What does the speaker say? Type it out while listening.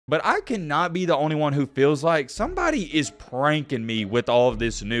But I cannot be the only one who feels like somebody is pranking me with all of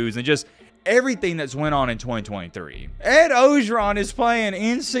this news and just everything that's went on in 2023. Ed Orgeron is playing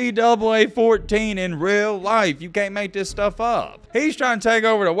NCAA 14 in real life. You can't make this stuff up. He's trying to take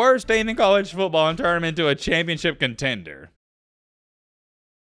over the worst team in college football and turn them into a championship contender.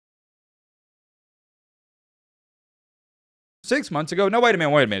 Six months ago, no, wait a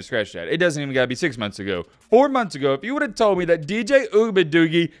minute, scratch that. It doesn't even gotta be 6 months ago. 4 months ago, if you would have told me that DJ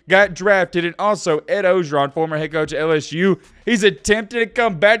Ubadugi got drafted and also Ed Orgeron, former head coach at LSU, he's attempted to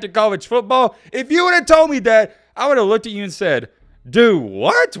come back to college football, if you would have told me that, I would have looked at you and said, dude,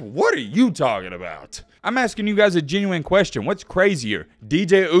 what? What are you talking about? I'm asking you guys a genuine question. What's crazier,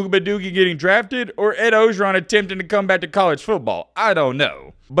 DJ Ubadugi getting drafted or Ed Orgeron attempting to come back to college football? I don't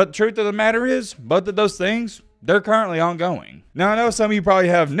know. But the truth of the matter is, both of those things, they're currently ongoing. Now, I know some of you probably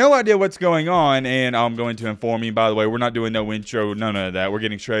have no idea what's going on, and I'm going to inform you. By the way, we're not doing no intro, none of that. We're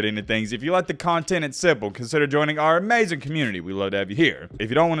getting straight into things. If you like the content, it's simple. Consider joining our amazing community. We love to have you here.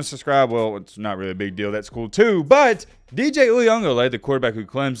 If you don't want to subscribe, well, it's not really a big deal. That's cool too. But DJ Uiagalelei, the quarterback of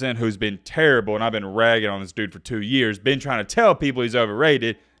Clemson, who's been terrible, and I've been ragging on this dude for 2 years, been trying to tell people he's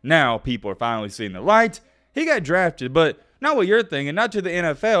overrated. Now people are finally seeing the light. He got drafted, but not what you're thinking, not to the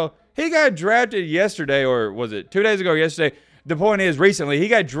NFL. He got drafted yesterday, or was it 2 days ago yesterday? The point is, recently, he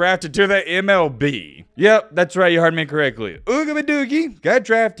got drafted to the MLB. Yep, that's right, you heard me correctly. Ugabadugi got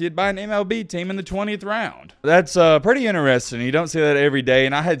drafted by an MLB team in the 20th round. That's pretty interesting. You don't see that every day,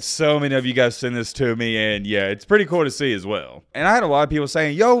 and I had so many of you guys send this to me, and yeah, it's pretty cool to see as well. And I had a lot of people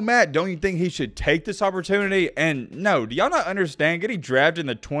saying, yo, Matt, don't you think he should take this opportunity? And no, do y'all not understand? Getting drafted in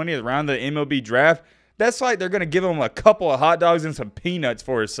the 20th round of the MLB draft, that's like they're going to give him a couple of hot dogs and some peanuts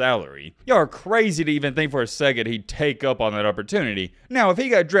for his salary. Y'all are crazy to even think for a second he'd take up on that opportunity. Now, if he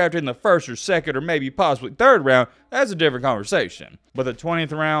got drafted in the first or second or maybe possibly third round, that's a different conversation. But the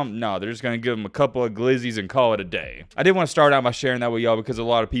 20th round, no, they're just going to give him a couple of glizzies and call it a day. I did want to start out by sharing that with y'all because a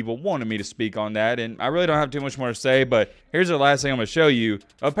lot of people wanted me to speak on that, and I really don't have too much more to say, but here's the last thing I'm going to show you.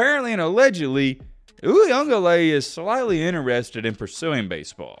 Apparently and allegedly, Uiagalelei is slightly interested in pursuing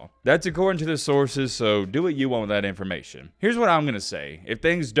baseball. That's according to the sources, so do what you want with that information. Here's what I'm going to say. If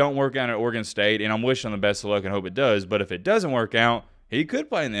things don't work out at Oregon State, and I'm wishing him the best of luck and hope it does, but if it doesn't work out, he could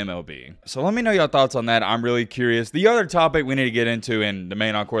play in the MLB. So let me know your thoughts on that. I'm really curious. The other topic we need to get into, and the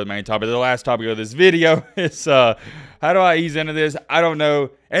main encore, the main topic, the last topic of this video is, how do I ease into this? I don't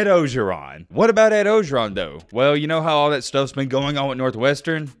know. Ed Orgeron. What about Ed Orgeron, though? Well, you know how all that stuff's been going on with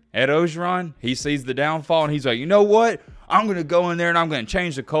Northwestern? Ed Orgeron, he sees the downfall, and he's like, you know what? I'm going to go in there, and I'm going to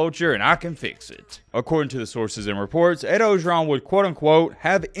change the culture, and I can fix it. According to the sources and reports, Ed Orgeron would, quote-unquote,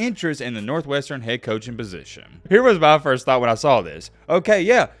 have interest in the Northwestern head coaching position. Here was my first thought when I saw this. Okay,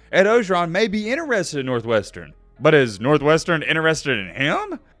 yeah, Ed Orgeron may be interested in Northwestern. But is Northwestern interested in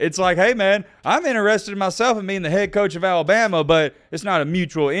him? It's like, hey man, I'm interested in myself in being the head coach of Alabama, but it's not a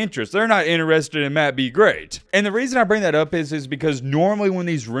mutual interest. They're not interested in Matt B. Great. And the reason I bring that up is because normally when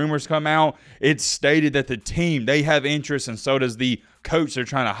these rumors come out, it's stated that the team, they have interest, and so does the coach they're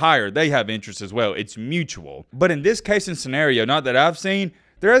trying to hire. They have interest as well. It's mutual. But in this case and scenario, not that I've seen,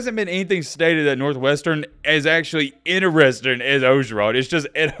 there hasn't been anything stated that Northwestern is actually interested in Ed Orgeron. It's just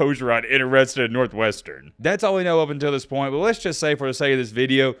Ed Orgeron interested in Northwestern. That's all we know up until this point, but let's just say for the sake of this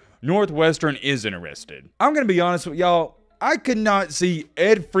video, Northwestern is interested. I'm going to be honest with y'all. I could not see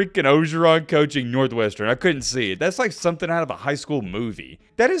Ed freaking Orgeron coaching Northwestern. I couldn't see it. That's like something out of a high school movie.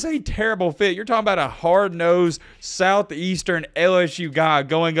 That is a terrible fit. You're talking about a hard-nosed Southeastern LSU guy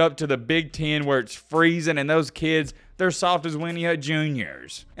going up to the Big Ten where it's freezing and those kids, they're soft as Winnie Hut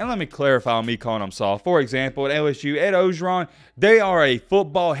Juniors. And let me clarify on me calling them soft. For example, at LSU, Ed Orgeron, they are a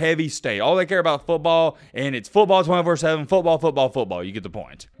football-heavy state. All they care about football, and it's football 24/7, football, football, football. You get the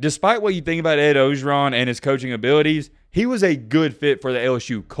point. Despite what you think about Ed Orgeron and his coaching abilities, he was a good fit for the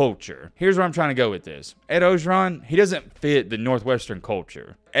LSU culture. Here's where I'm trying to go with this. Ed Orgeron, he doesn't fit the Northwestern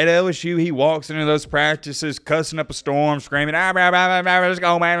culture. At LSU, he walks into those practices cussing up a storm, screaming, let's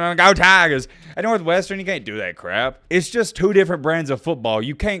go, man, go Tigers. At Northwestern, you can't do that crap. It's just two different brands of football.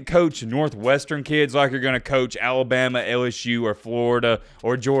 You can't coach Northwestern kids like you're going to coach Alabama, LSU, or Florida,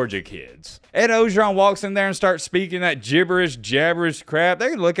 or Georgia kids. Ed Orgeron walks in there and starts speaking that gibberish, jabberish crap.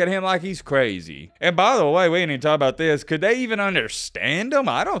 They look at him like he's crazy. And by the way, we didn't even talk about this. Could they even understand him?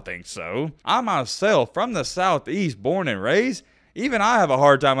 I don't think so. I myself, from the Southeast, born and raised, Even I have a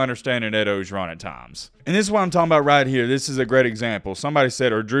hard time understanding Ed Orgeron at times. And this is what I'm talking about right here. This is a great example. Somebody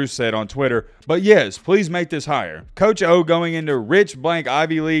said, or Drew said on Twitter, but yes, please make this higher. Coach O going into rich blank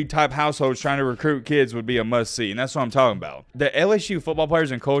Ivy League type households trying to recruit kids would be a must see. And that's what I'm talking about. The LSU football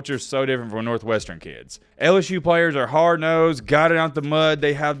players and culture is so different from Northwestern kids. LSU players are hard-nosed, got it out the mud.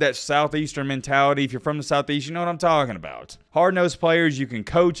 They have that Southeastern mentality. If you're from the Southeast, you know what I'm talking about. Hard-nosed players, you can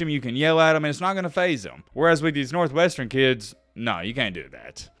coach them, you can yell at them, and it's not going to faze them. Whereas with these Northwestern kids, no, you can't do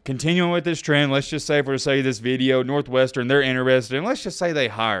that. Continuing with this trend, let's just say for the sake of this video, Northwestern, they're interested, and let's just say they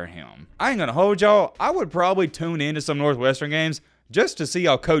hire him. I ain't going to hold y'all. I would probably tune into some Northwestern games just to see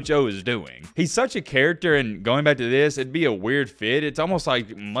how Coach O is doing. He's such a character, and going back to this, it'd be a weird fit. It's almost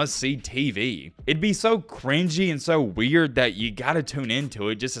like must-see TV. It'd be so cringy and so weird that you gotta tune into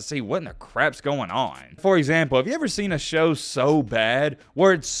it just to see what in the crap's going on. For example, have you ever seen a show so bad,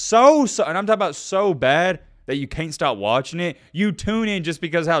 where it's so and I'm talking about so bad, that you can't stop watching it? You tune in just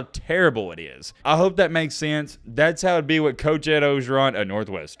because how terrible it is. I hope that makes sense. That's how it'd be with Coach Ed Orgeron at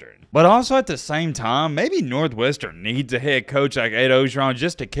Northwestern. But also at the same time, maybe Northwestern needs a head coach like Ed Orgeron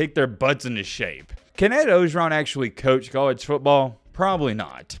just to kick their butts into shape. Can Ed Orgeron actually coach college football? Probably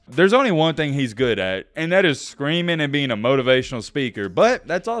not. There's only one thing he's good at, and that is screaming and being a motivational speaker, but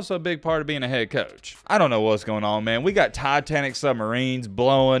that's also a big part of being a head coach. I don't know what's going on, man. We got Titanic submarines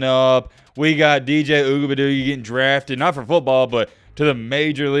blowing up. We got DJ Ugabadoogie getting drafted, not for football, but to the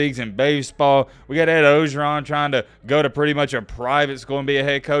major leagues in baseball. We got Ed Orgeron trying to go to pretty much a private school and be a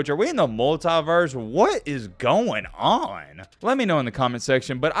head coach. Are we in the multiverse? What is going on? Let me know in the comment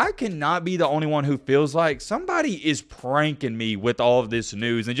section, but I cannot be the only one who feels like somebody is pranking me with all of this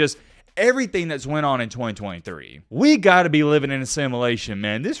news and just everything that's went on in 2023. We got to be living in a simulation,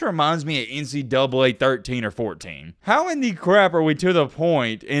 man. This reminds me of NCAA 13 or 14. How in the crap are we to the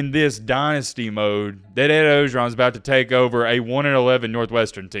point in this dynasty mode that Ed Orgeron's about to take over a 1-11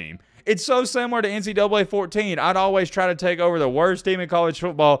 Northwestern team? It's so similar to NCAA 14. I'd always try to take over the worst team in college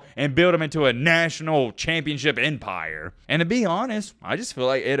football and build them into a national championship empire. And to be honest, I just feel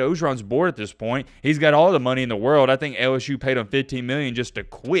like Ed Orgeron's bored at this point. He's got all the money in the world. I think LSU paid him $15 million just to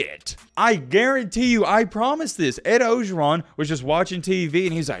quit. I guarantee you, I promise this, Ed Orgeron was just watching TV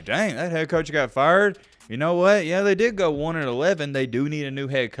and he's like, dang, that head coach got fired. You know what? Yeah, they did go 1-11. They do need a new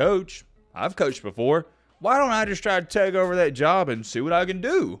head coach. I've coached before. Why don't I just try to take over that job and see what I can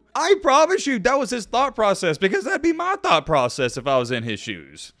do? I promise you that was his thought process, because that'd be my thought process if I was in his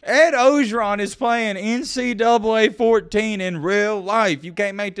shoes. Ed Orgeron is playing NCAA 14 in real life. You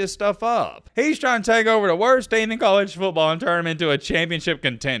can't make this stuff up. He's trying to take over the worst team in college football and turn him into a championship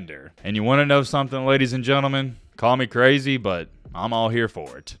contender. And you want to know something, ladies and gentlemen? Call me crazy, but I'm all here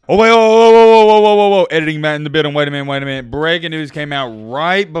for it. Oh, wait, whoa. Editing Matt in the building. Wait a minute. Breaking news came out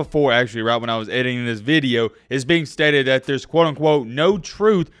right before, actually, right when I was editing this video. It's being stated that there's, quote unquote, no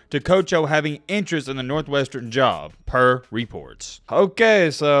truth to Coach O having interest in the Northwestern job, per reports.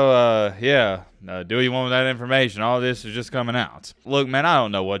 Okay, so, yeah. Do you want that information? All this is just coming out. Look, man, I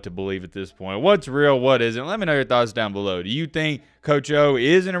don't know what to believe at this point. What's real, what isn't? Let me know your thoughts down below. Do you think Coach O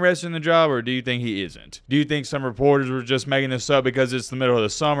is interested in the job, or do you think he isn't? Do you think some reporters were just making this up because it's the middle of the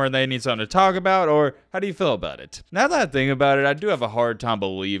summer and they need something to talk about, or how do you feel about it? Now that I think about it, I do have a hard time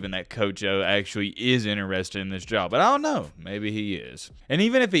believing that Coach O actually is interested in this job, but I don't know. Maybe he is. And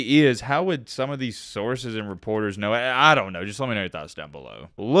even if he is, how would some of these sources and reporters know? I don't know. Just let me know your thoughts down below.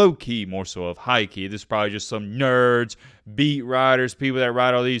 Low key, more so of high key. This is probably just some nerds, beat writers, people that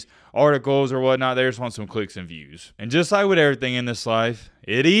write all these articles or whatnot. They just want some clicks and views. And just like with everything in this life,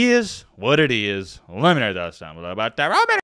 it is what it is. Let me know your thoughts down below about that.